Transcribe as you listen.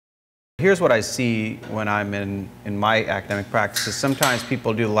Here's what I see when I'm in my academic practices. Sometimes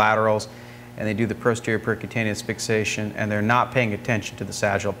people do laterals and they do the posterior percutaneous fixation and they're not paying attention to the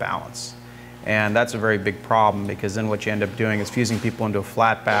sagittal balance. And that's a very big problem, because then what you end up doing is fusing people into a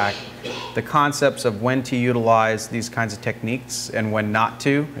flat back. The concepts of when to utilize these kinds of techniques and when not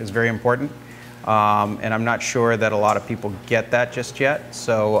to is very important. And I'm not sure that a lot of people get that just yet.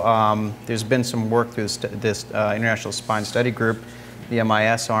 So there's been some work through this International Spine Study Group, the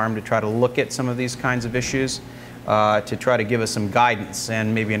MIS arm, to try to look at some of these kinds of issues, to try to give us some guidance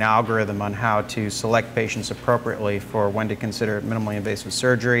and maybe an algorithm on how to select patients appropriately for when to consider minimally invasive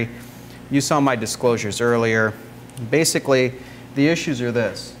surgery. You saw my disclosures earlier. Basically, the issues are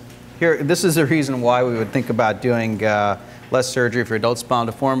this. Here, this is the reason why we would think about doing less surgery for adult spinal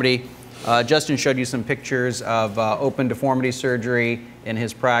deformity. Justin showed you some pictures of open deformity surgery in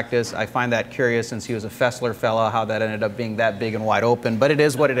his practice. I find that curious, since he was a Fessler fellow, how that ended up being that big and wide open, but it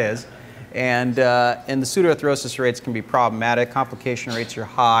is what it is. And the pseudoarthrosis rates can be problematic. Complication rates are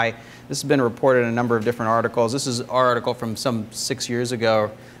high. This has been reported in a number of different articles. This is our article from some 6 years ago,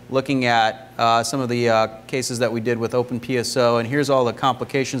 looking at some of the cases that we did with open PSO, and here's all the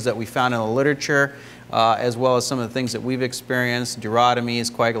complications that we found in the literature, as well as some of the things that we've experienced: durotomies,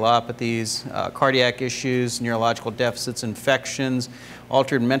 coagulopathies, cardiac issues, neurological deficits, infections,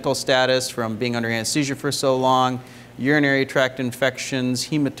 altered mental status from being under anesthesia for so long, urinary tract infections,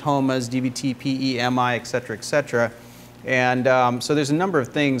 hematomas, DVT, PE, MI, et cetera, et cetera. And so there's a number of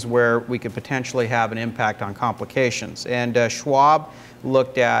things where we could potentially have an impact on complications. And Schwab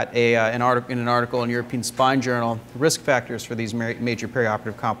looked at in an article in European Spine Journal, risk factors for these major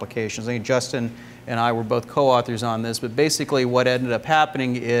perioperative complications. I think Justin and I were both co-authors on this, but basically what ended up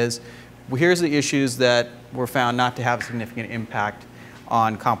happening is, here's the issues that were found not to have a significant impact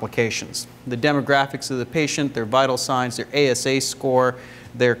on complications: the demographics of the patient, their vital signs, their ASA score,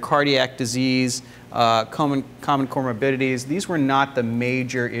 their cardiac disease, common comorbidities. These were not the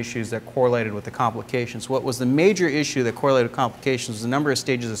major issues that correlated with the complications. What was the major issue that correlated with complications was the number of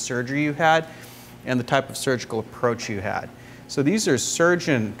stages of surgery you had and the type of surgical approach you had. So these are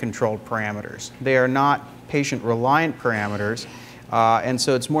surgeon-controlled parameters. They are not patient-reliant parameters. And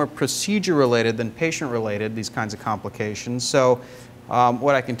so it's more procedure-related than patient-related, these kinds of complications. So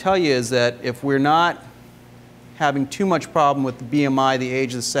what I can tell you is that if we're not having too much problem with the BMI, the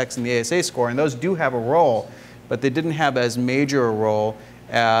age, the sex, and the ASA score, and those do have a role, but they didn't have as major a role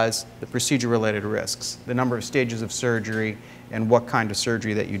as the procedure-related risks, the number of stages of surgery, and what kind of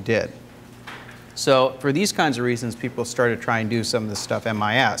surgery that you did. So for these kinds of reasons, people started to try and do some of this stuff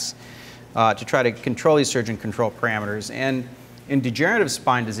MIS to try to control these surgeon control parameters. And in degenerative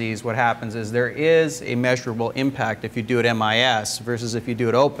spine disease, what happens is there is a measurable impact if you do it MIS versus if you do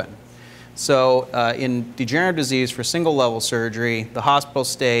it open. So in degenerative disease for single-level surgery, the hospital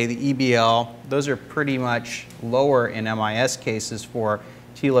stay, the EBL, those are pretty much lower in MIS cases for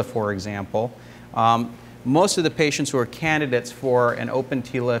TLIF, for example. Most of the patients who are candidates for an open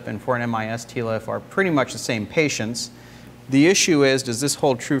TLIF and for an MIS TLIF are pretty much the same patients. The issue is, does this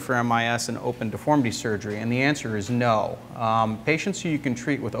hold true for MIS and open deformity surgery? And the answer is no. Patients who you can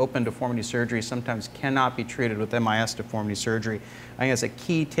treat with open deformity surgery sometimes cannot be treated with MIS deformity surgery. I think that's a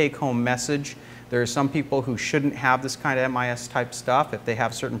key take-home message. There are some people who shouldn't have this kind of MIS type stuff if they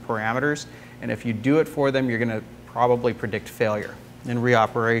have certain parameters, and if you do it for them, you're going to probably predict failure in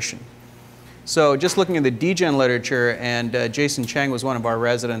reoperation. So just looking at the degen literature, and Jason Cheng was one of our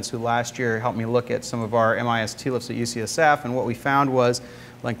residents who last year helped me look at some of our MIS TLIFs at UCSF, and what we found was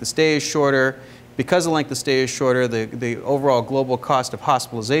length of stay is shorter. Because the length of stay is shorter, the overall global cost of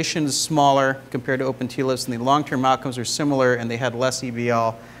hospitalization is smaller compared to open TLIFs, and the long-term outcomes are similar, and they had less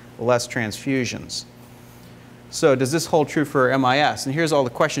EBL, less transfusions. So does this hold true for MIS? And here's all the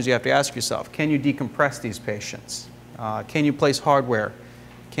questions you have to ask yourself. Can you decompress these patients? Can you place hardware?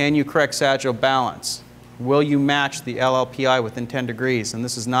 Can you correct sagittal balance? Will you match the LLPI within 10 degrees? And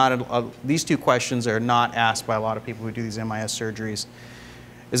this is not these two questions are not asked by a lot of people who do these MIS surgeries.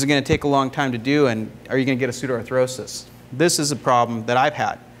 Is it going to take a long time to do, and are you going to get a pseudoarthrosis? This is a problem that I've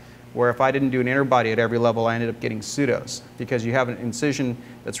had, where if I didn't do an interbody at every level, I ended up getting pseudos, because you have an incision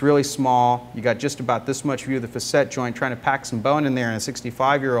that's really small, you got just about this much view of the facet joint, trying to pack some bone in there, and a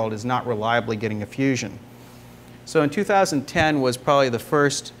 65-year-old is not reliably getting a fusion. So in 2010 was probably the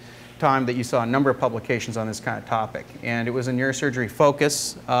first time that you saw a number of publications on this kind of topic. And it was in Neurosurgery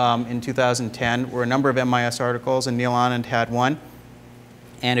Focus in 2010. There were a number of MIS articles, and Neil Anand had one.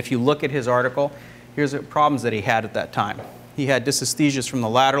 And if you look at his article, here's the problems that he had at that time. He had dysesthesias from the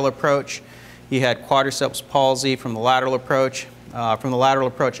lateral approach. He had quadriceps palsy from the lateral approach. A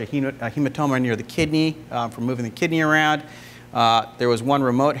hematoma near the kidney from moving the kidney around. There was one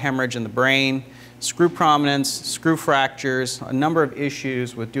remote hemorrhage in the brain, screw prominence, screw fractures, a number of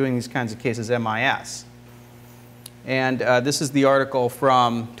issues with doing these kinds of cases MIS. And this is the article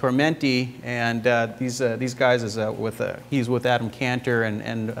from Tormenti, and these guys he's with Adam Cantor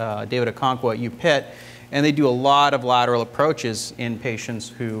and David Okonkwo at UPitt, and they do a lot of lateral approaches in patients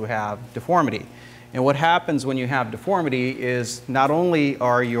who have deformity. And what happens when you have deformity is not only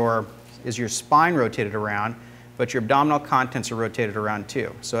is your spine rotated around, but your abdominal contents are rotated around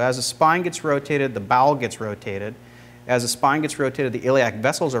too. So as the spine gets rotated, the bowel gets rotated. As the spine gets rotated, the iliac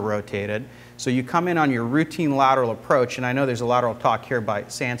vessels are rotated. So you come in on your routine lateral approach, and I know there's a lateral talk here by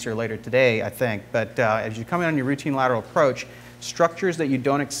Sanser later today, I think, but as you come in on your routine lateral approach, structures that you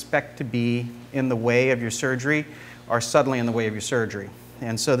don't expect to be in the way of your surgery are suddenly in the way of your surgery.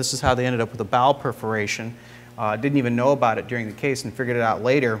 And so this is how they ended up with a bowel perforation. Didn't even know about it during the case and figured it out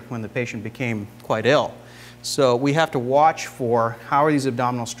later when the patient became quite ill. So we have to watch for how are these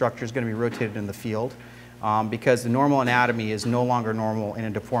abdominal structures going to be rotated in the field, because the normal anatomy is no longer normal in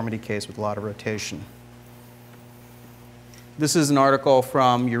a deformity case with a lot of rotation. This is an article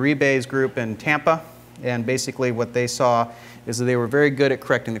from Uribe's group in Tampa, and basically what they saw is that they were very good at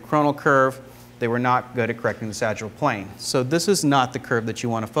correcting the coronal curve. They were not good at correcting the sagittal plane. So this is not the curve that you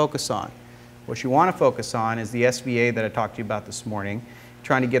want to focus on. What you want to focus on is the SVA that I talked to you about this morning,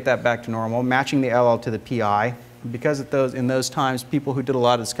 trying to get that back to normal, matching the LL to the PI. Because in those times, people who did a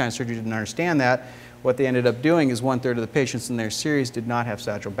lot of this kind of surgery didn't understand that. What they ended up doing is 1/3 of the patients in their series did not have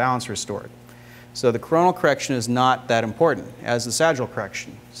sagittal balance restored. So the coronal correction is not that important as the sagittal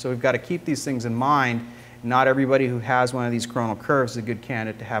correction. So we've got to keep these things in mind. Not everybody who has one of these coronal curves is a good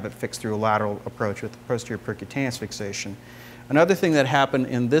candidate to have it fixed through a lateral approach with posterior percutaneous fixation. Another thing that happened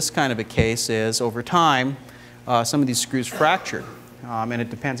in this kind of a case is, over time, some of these screws fractured. And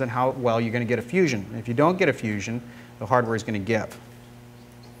it depends on how well you're going to get a fusion. If you don't get a fusion, the hardware is going to give.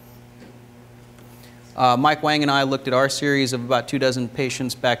 Mike Wang and I looked at our series of about 24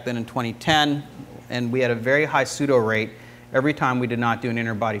 patients back then in 2010, and we had a very high pseudo rate every time we did not do an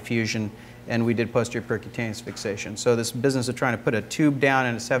interbody fusion and we did posterior percutaneous fixation. So this business of trying to put a tube down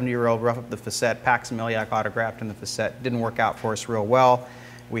and a 70-year-old rough up the facet, pack some iliac autograft in the facet didn't work out for us real well.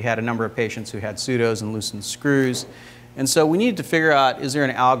 We had a number of patients who had pseudos and loosened screws. And so we needed to figure out, is there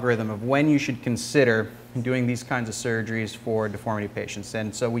an algorithm of when you should consider doing these kinds of surgeries for deformity patients?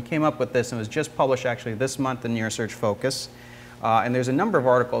 And so we came up with this, and it was just published actually this month in Neurosurgery Focus. And there's a number of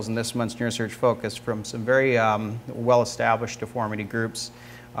articles in this month's Neurosurgery Focus from some very well-established deformity groups.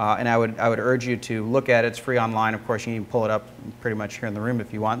 And I would urge you to look at it. It's free online. Of course, you can pull it up pretty much here in the room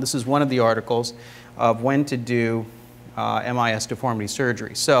if you want. This is one of the articles of when to do MIS deformity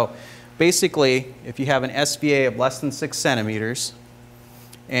surgery. So basically, if you have an SVA of less than 6 centimeters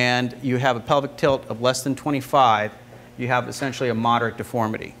and you have a pelvic tilt of less than 25, you have essentially a moderate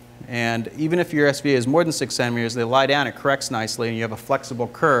deformity. And even if your SVA is more than 6 centimeters, they lie down, it corrects nicely, and you have a flexible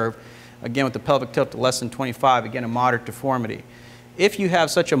curve, again with the pelvic tilt to less than 25, again a moderate deformity. If you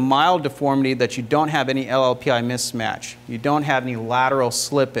have such a mild deformity that you don't have any LLPI mismatch, you don't have any lateral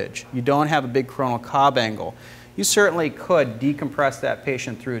slippage, you don't have a big coronal Cobb angle, you certainly could decompress that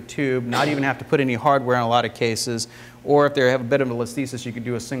patient through a tube, not even have to put any hardware in a lot of cases, or if they have a bit of a listhesis, you could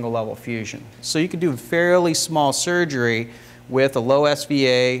do a single level fusion. So you could do fairly small surgery with a low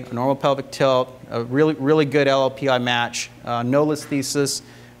SVA, a normal pelvic tilt, a really good LLPI match, no listhesis,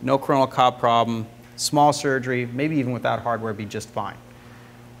 no coronal Cobb problem, small surgery, maybe even without hardware, be just fine.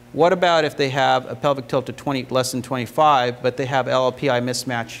 What about if they have a pelvic tilt of less than 25, but they have LLPI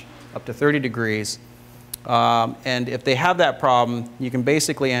mismatch up to 30 degrees? And if they have that problem, you can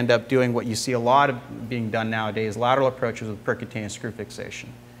basically end up doing what you see a lot of being done nowadays, lateral approaches with percutaneous screw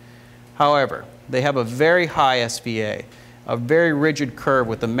fixation. However, they have a very high SVA, a very rigid curve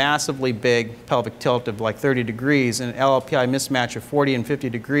with a massively big pelvic tilt of like 30 degrees and an LLPI mismatch of 40 and 50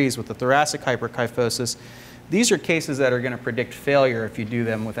 degrees with a thoracic hyperkyphosis. These are cases that are going to predict failure if you do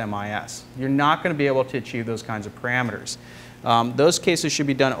them with MIS. You're not going to be able to achieve those kinds of parameters. Those cases should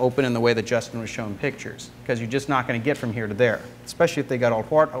be done open in the way that Justin was showing pictures, because you're just not going to get from here to there, especially if they got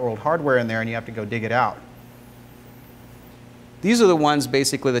old hardware in there and you have to go dig it out. These are the ones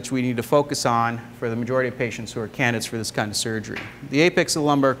basically that we need to focus on for the majority of patients who are candidates for this kind of surgery. The apex of the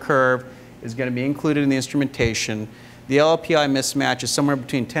lumbar curve is going to be included in the instrumentation. The LLPI mismatch is somewhere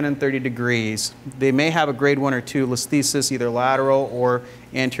between 10 and 30 degrees. They may have a grade 1 or 2 listhesis, either lateral or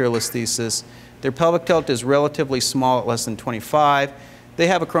anterior listhesis. Their pelvic tilt is relatively small at less than 25. They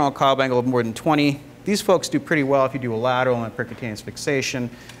have a coronal Cobb angle of more than 20. These folks do pretty well if you do a lateral and a percutaneous fixation.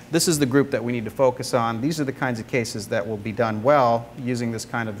 This is the group that we need to focus on. These are the kinds of cases that will be done well using this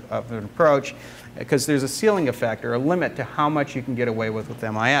kind of an approach, because there's a ceiling effect or a limit to how much you can get away with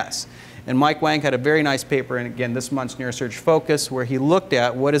MIS. And Mike Wang had a very nice paper in, again, this month's Neurosurgery Focus, where he looked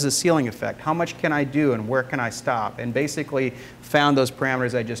at what is a ceiling effect, how much can I do and where can I stop, and basically found those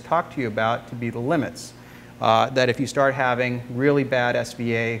parameters I just talked to you about to be the limits. That if you start having really bad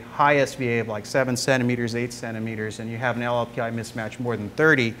SVA, high SVA of like 7 centimeters, 8 centimeters, and you have an LLPI mismatch more than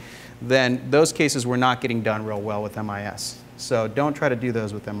 30, then those cases were not getting done real well with MIS. So don't try to do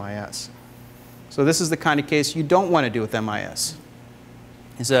those with MIS. So this is the kind of case you don't want to do with MIS.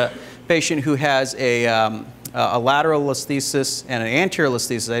 It's a patient who has a lateral listhesis and an anterior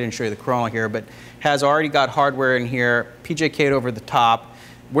listhesis. I didn't show you the coronal here, but has already got hardware in here, PJK'd over the top.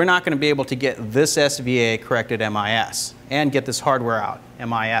 We're not going to be able to get this SVA corrected MIS and get this hardware out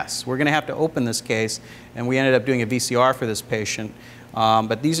MIS. We're going to have to open this case, and we ended up doing a VCR for this patient.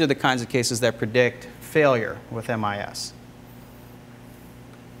 But these are the kinds of cases that predict failure with MIS.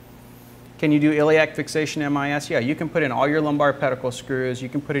 Can you do iliac fixation MIS? Yeah, you can put in all your lumbar pedicle screws. You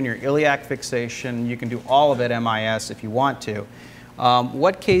can put in your iliac fixation. You can do all of it MIS if you want to.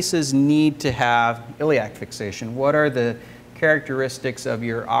 What cases need to have iliac fixation? What are the characteristics of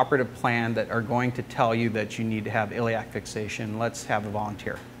your operative plan that are going to tell you that you need to have iliac fixation? Let's have a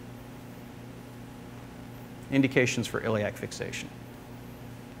volunteer. Indications for iliac fixation.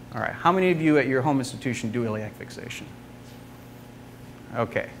 All right, how many of you at your home institution do iliac fixation?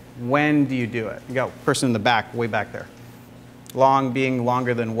 Okay, when do you do it? You got a person in the back, way back there. Long being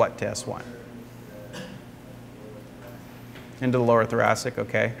longer than what to S1? Into the lower thoracic,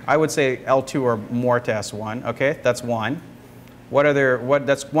 okay. I would say L2 or more to S1, okay, that's one.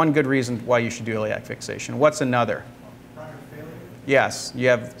 That's one good reason why you should do iliac fixation. What's another? Prior failure? Yes, you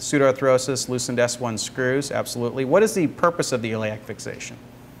have pseudoarthrosis, loosened S1 screws, absolutely. What is the purpose of the iliac fixation?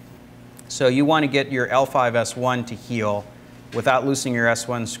 So you want to get your L5-S1 to heal without loosening your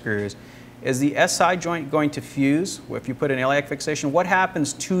S1 screws. Is the SI joint going to fuse if you put an iliac fixation? What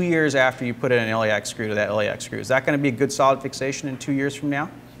happens 2 years after you put in an iliac screw to that iliac screw? Is that going to be a good solid fixation in 2 years from now?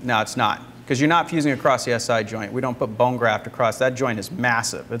 No, it's not. Because you're not fusing across the SI joint. We don't put bone graft across. That joint is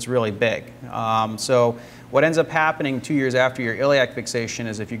massive. It's really big. So what ends up happening 2 years after your iliac fixation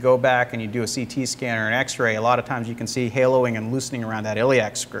is if you go back and you do a CT scan or an X-ray, a lot of times you can see haloing and loosening around that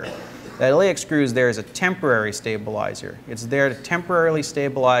iliac screw. That iliac screw is there as a temporary stabilizer. It's there to temporarily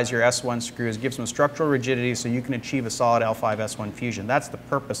stabilize your S1 screws, give some structural rigidity so you can achieve a solid L5-S1 fusion. That's the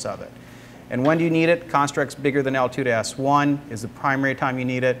purpose of it. And when do you need it? Constructs bigger than L2 to S1 is the primary time you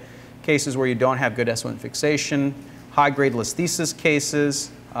need it. Cases where you don't have good S1 fixation, high-grade listhesis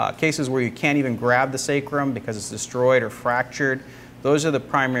cases, cases where you can't even grab the sacrum because it's destroyed or fractured. Those are the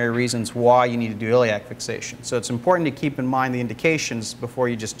primary reasons why you need to do iliac fixation. So it's important to keep in mind the indications before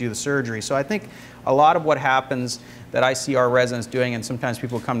you just do the surgery. So I think a lot of what happens that I see our residents doing, and sometimes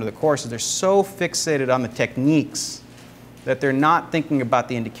people come to the courses, they're so fixated on the techniques that they're not thinking about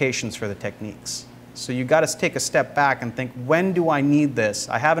the indications for the techniques. So you've got to take a step back and think, when do I need this?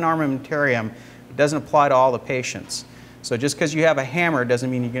 I have an armamentarium. It doesn't apply to all the patients. So just because you have a hammer doesn't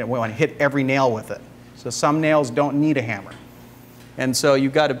mean you're going to want to hit every nail with it. So some nails don't need a hammer. And so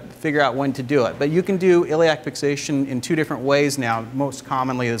you've got to figure out when to do it. But you can do iliac fixation in 2 different ways now. Most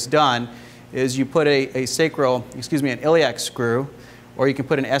commonly is done is you put an iliac screw, or you can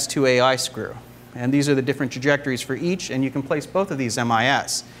put an S2AI screw. And these are the different trajectories for each, and you can place both of these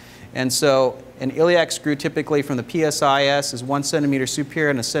MIS. And so an iliac screw typically from the PSIS is 1 centimeter superior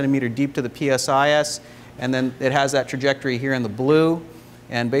and a centimeter deep to the PSIS. And then it has that trajectory here in the blue.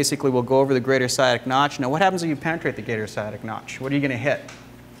 And basically we'll go over the greater sciatic notch. Now what happens if you penetrate the greater sciatic notch? What are you going to hit?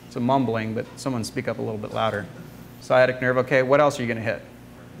 It's a mumbling, but someone speak up a little bit louder. Sciatic nerve, okay. What else are you going to hit?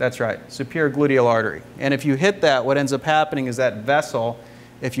 That's right, superior gluteal artery. And if you hit that, what ends up happening is that vessel,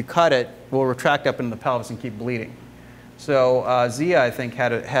 if you cut it, will retract up into the pelvis and keep bleeding. So Zia, I think,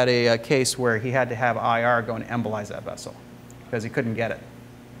 had a case where he had to have IR go and embolize that vessel because he couldn't get it.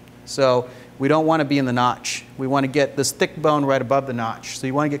 So we don't want to be in the notch. We want to get this thick bone right above the notch. So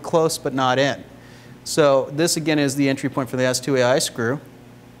you want to get close but not in. So this, again, is the entry point for the S2AI screw.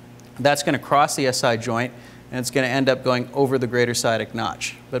 That's going to cross the SI joint, and it's going to end up going over the greater sciatic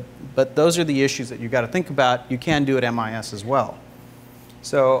notch. But those are the issues that you've got to think about. You can do it MIS as well.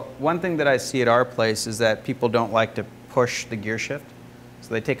 So one thing that I see at our place is that people don't like to push the gear shift.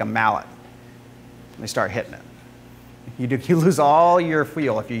 So they take a mallet and they start hitting it. You lose all your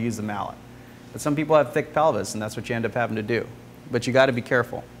feel if you use the mallet. But some people have thick pelvis, and that's what you end up having to do. But you got to be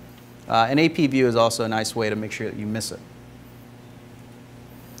careful. An AP view is also a nice way to make sure that you miss it.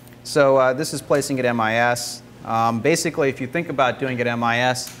 So this is placing at MIS. Basically, if you think about doing it at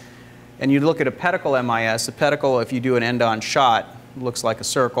MIS, and you look at a pedicle MIS, a pedicle, if you do an end-on shot, looks like a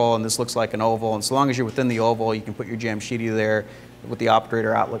circle, and this looks like an oval. And so long as you're within the oval, you can put your Jamshidi there with the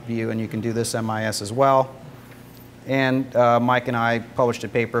operator outlet view, and you can do this MIS as well. And Mike and I published a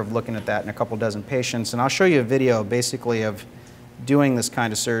paper of looking at that in a couple dozen patients. And I'll show you a video basically of doing this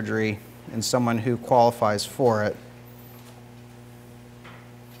kind of surgery in someone who qualifies for it.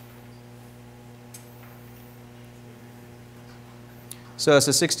 So it's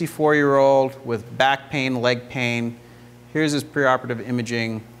a 64-year-old with back pain, leg pain. Here's his preoperative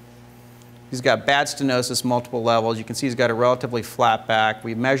imaging. He's got bad stenosis, multiple levels. You can see he's got a relatively flat back.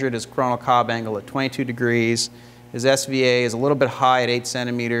 We measured his coronal Cobb angle at 22 degrees. His SVA is a little bit high at 8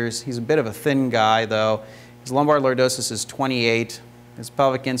 centimeters. He's a bit of a thin guy, though. His lumbar lordosis is 28. His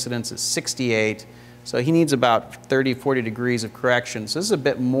pelvic incidence is 68. So he needs about 30, 40 degrees of correction. So this is a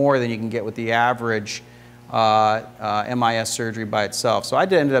bit more than you can get with the average MIS surgery by itself. So I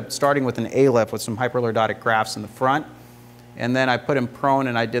ended up starting with an A-lift with some hyperlordotic grafts in the front. And then I put him prone,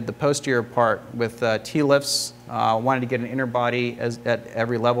 and I did the posterior part with T-lifts. Wanted to get an inner body at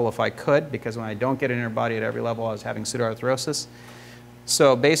every level if I could, because when I don't get an inner body at every level, I was having pseudoarthrosis.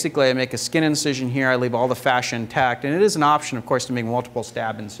 So basically, I make a skin incision here. I leave all the fascia intact. And it is an option, of course, to make multiple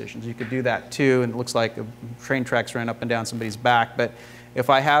stab incisions. You could do that, too, and it looks like train tracks ran up and down somebody's back. But if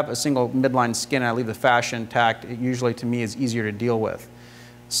I have a single midline skin and I leave the fascia intact, it usually, to me, is easier to deal with.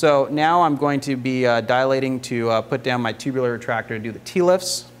 So now I'm going to be dilating to put down my tubular retractor to do the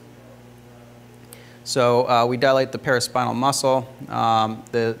T-lifts. So we dilate the paraspinal muscle.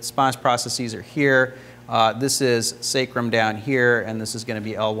 The spinous processes are here. This is sacrum down here, and this is going to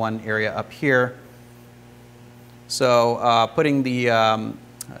be L1 area up here. So putting the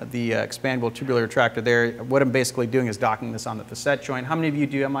expandable tubular retractor there, what I'm basically doing is docking this on the facet joint. How many of you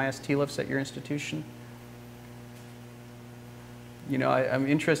do MIS T-lifts at your institution? You know, I'm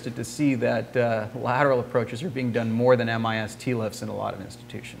interested to see that lateral approaches are being done more than MIS T-lifts in a lot of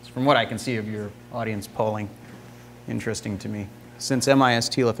institutions, from what I can see of your audience polling. Interesting to me, since MIS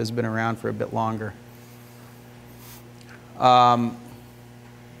T-lift has been around for a bit longer.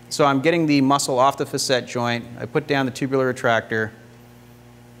 So I'm getting the muscle off the facet joint. I put down the tubular retractor.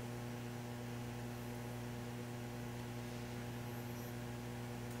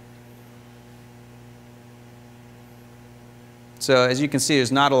 So as you can see,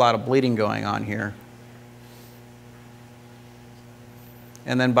 there's not a lot of bleeding going on here.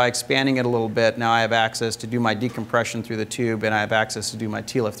 And then by expanding it a little bit, now I have access to do my decompression through the tube, and I have access to do my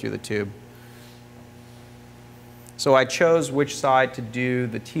T-lift through the tube. So I chose which side to do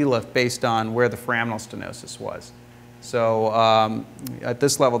the T-lift based on where the foraminal stenosis was. So at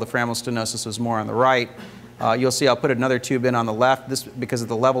this level, the foraminal stenosis was more on the right. You'll see I'll put another tube in on the left. This, because of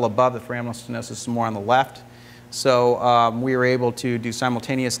the level above, the foraminal stenosis is more on the left. So we were able to do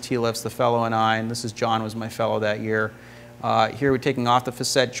simultaneous T-lifts, the fellow and I, and this is John, was my fellow that year. Here we're taking off the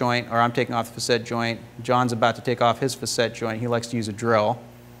facet joint, or I'm taking off the facet joint. John's about to take off his facet joint. He likes to use a drill.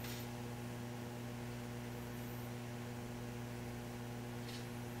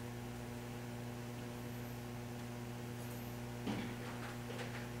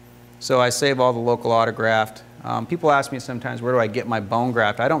 So I save all the local autograft. People ask me sometimes, where do I get my bone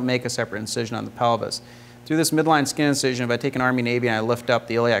graft? I don't make a separate incision on the pelvis. Through this midline skin incision, if I take an Army Navy and I lift up,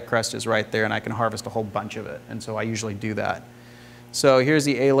 the iliac crest is right there, and I can harvest a whole bunch of it. And so I usually do that. So here's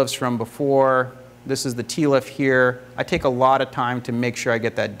the A-lifts from before. This is the T-lift here. I take a lot of time to make sure I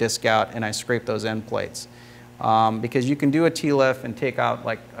get that disc out, and I scrape those end plates. Because you can do a T-lift and take out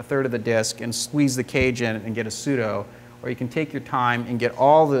like a third of the disc and squeeze the cage in and get a pseudo, or you can take your time and get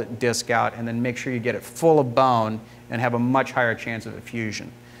all the disc out and then make sure you get it full of bone and have a much higher chance of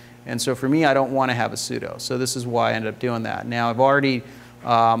effusion. And so for me, I don't want to have a pseudo. So this is why I ended up doing that. Now I've already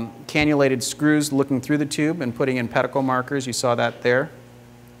cannulated screws looking through the tube and putting in pedicle markers. You saw that there.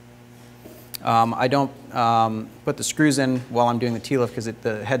 I don't put the screws in while I'm doing the T-lift because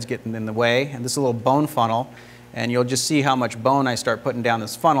the head's getting in the way. And this is a little bone funnel. And you'll just see how much bone I start putting down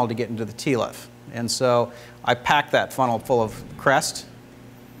this funnel to get into the T-lift. And so I pack that funnel full of crest.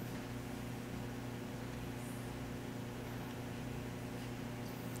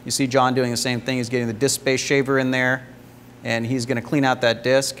 You see John doing the same thing. He's getting the disc space shaver in there, and he's going to clean out that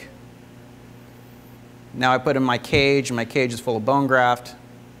disc. Now I put in my cage, and my cage is full of bone graft.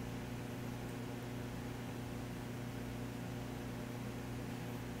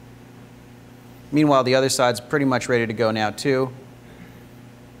 Meanwhile, the other side's pretty much ready to go now, too.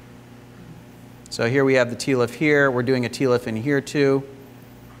 So here we have the T-lift here. We're doing a T-lift in here, too.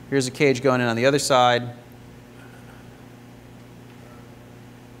 Here's a cage going in on the other side.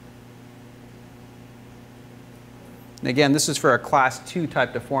 And again, this is for a class 2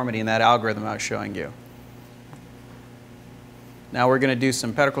 type deformity in that algorithm I was showing you. Now we're going to do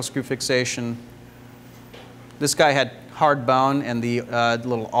some pedicle screw fixation. This guy had hard bone and the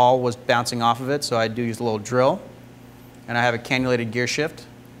little awl was bouncing off of it, so I do use a little drill. And I have a cannulated gear shift.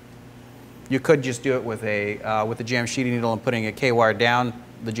 You could just do it with a jam sheeting needle and putting a K-wire down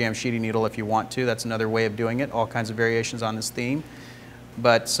the jam sheeting needle if you want to. That's another way of doing it, all kinds of variations on this theme.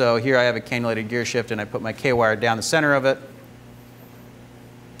 But so here I have a cannulated gear shift and I put my K-wire down the center of it.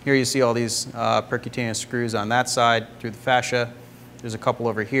 Here you see all these percutaneous screws on that side through the fascia. There's a couple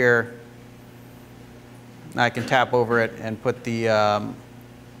over here. Now I can tap over it and put the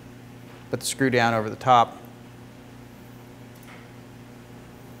screw down over the top.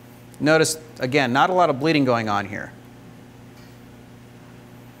 Notice, again, not a lot of bleeding going on here.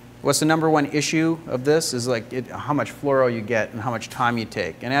 What's the #1 issue of this is like how much fluoro you get and how much time you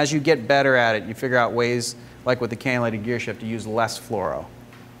take. And as you get better at it, you figure out ways, like with the cannulated gear shift, to use less fluoro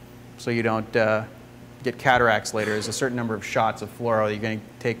so you don't get cataracts later. There's a certain number of shots of fluoro you're going to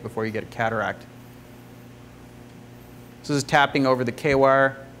take before you get a cataract. So this is tapping over the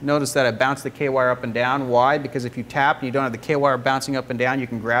K-wire. Notice that I bounce the K-wire up and down. Why? Because if you tap and you don't have the K-wire bouncing up and down, you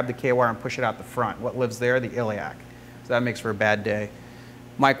can grab the K-wire and push it out the front. What lives there? The iliac. So that makes for a bad day.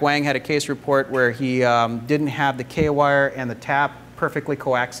 Mike Wang had a case report where he didn't have the K-wire and the tap perfectly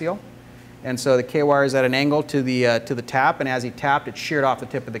coaxial. And so the K-wire is at an angle to the tap, and as he tapped, it sheared off the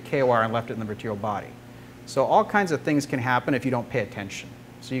tip of the K-wire and left it in the vertebral body. So all kinds of things can happen if you don't pay attention.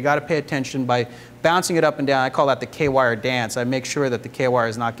 So you got to pay attention by bouncing it up and down. I call that the K-wire dance. I make sure that the K-wire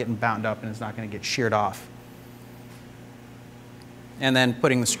is not getting bound up and it's not going to get sheared off. And then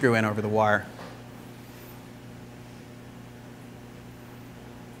putting the screw in over the wire.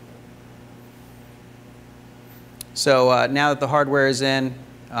 So now that the hardware is in,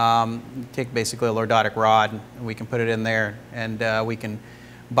 take basically a lordotic rod and we can put it in there, and we can,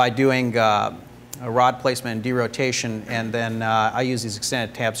 by doing a rod placement and derotation, and then I use these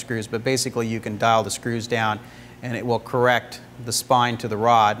extended tab screws, but basically you can dial the screws down and it will correct the spine to the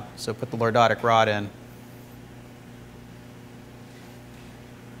rod. So put the lordotic rod in.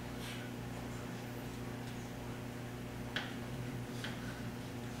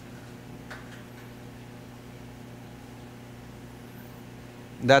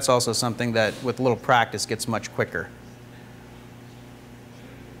 That's also something that with a little practice gets much quicker.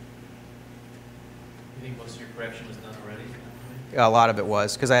 You think most of your correction was done already? A lot of it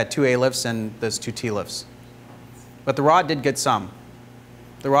was, because I had 2 A lifts and those 2 T lifts. But the rod did get some.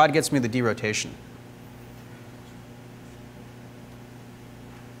 The rod gets me the derotation.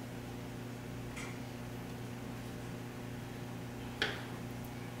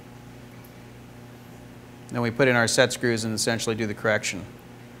 Then we put in our set screws and essentially do the correction.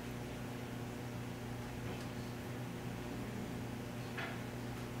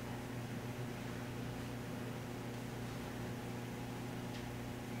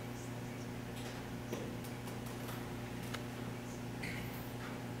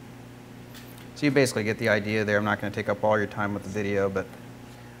 So you basically get the idea there. I'm not going to take up all your time with the video, but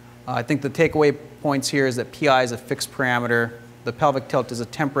I think the takeaway points here is that PI is a fixed parameter. The pelvic tilt is a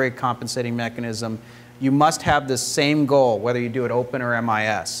temporary compensating mechanism. You must have the same goal, whether you do it open or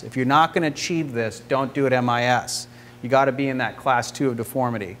MIS. If you're not going to achieve this, don't do it MIS. You got to be in that class 2 of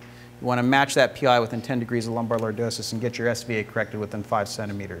deformity. You want to match that PI within 10 degrees of lumbar lordosis and get your SVA corrected within 5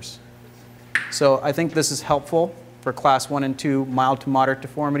 centimeters. So I think this is helpful for class 1 and 2 mild to moderate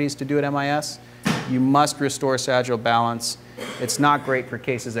deformities to do it MIS. You must restore sagittal balance. It's not great for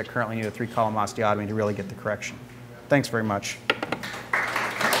cases that currently need a 3-column osteotomy to really get the correction. Thanks very much.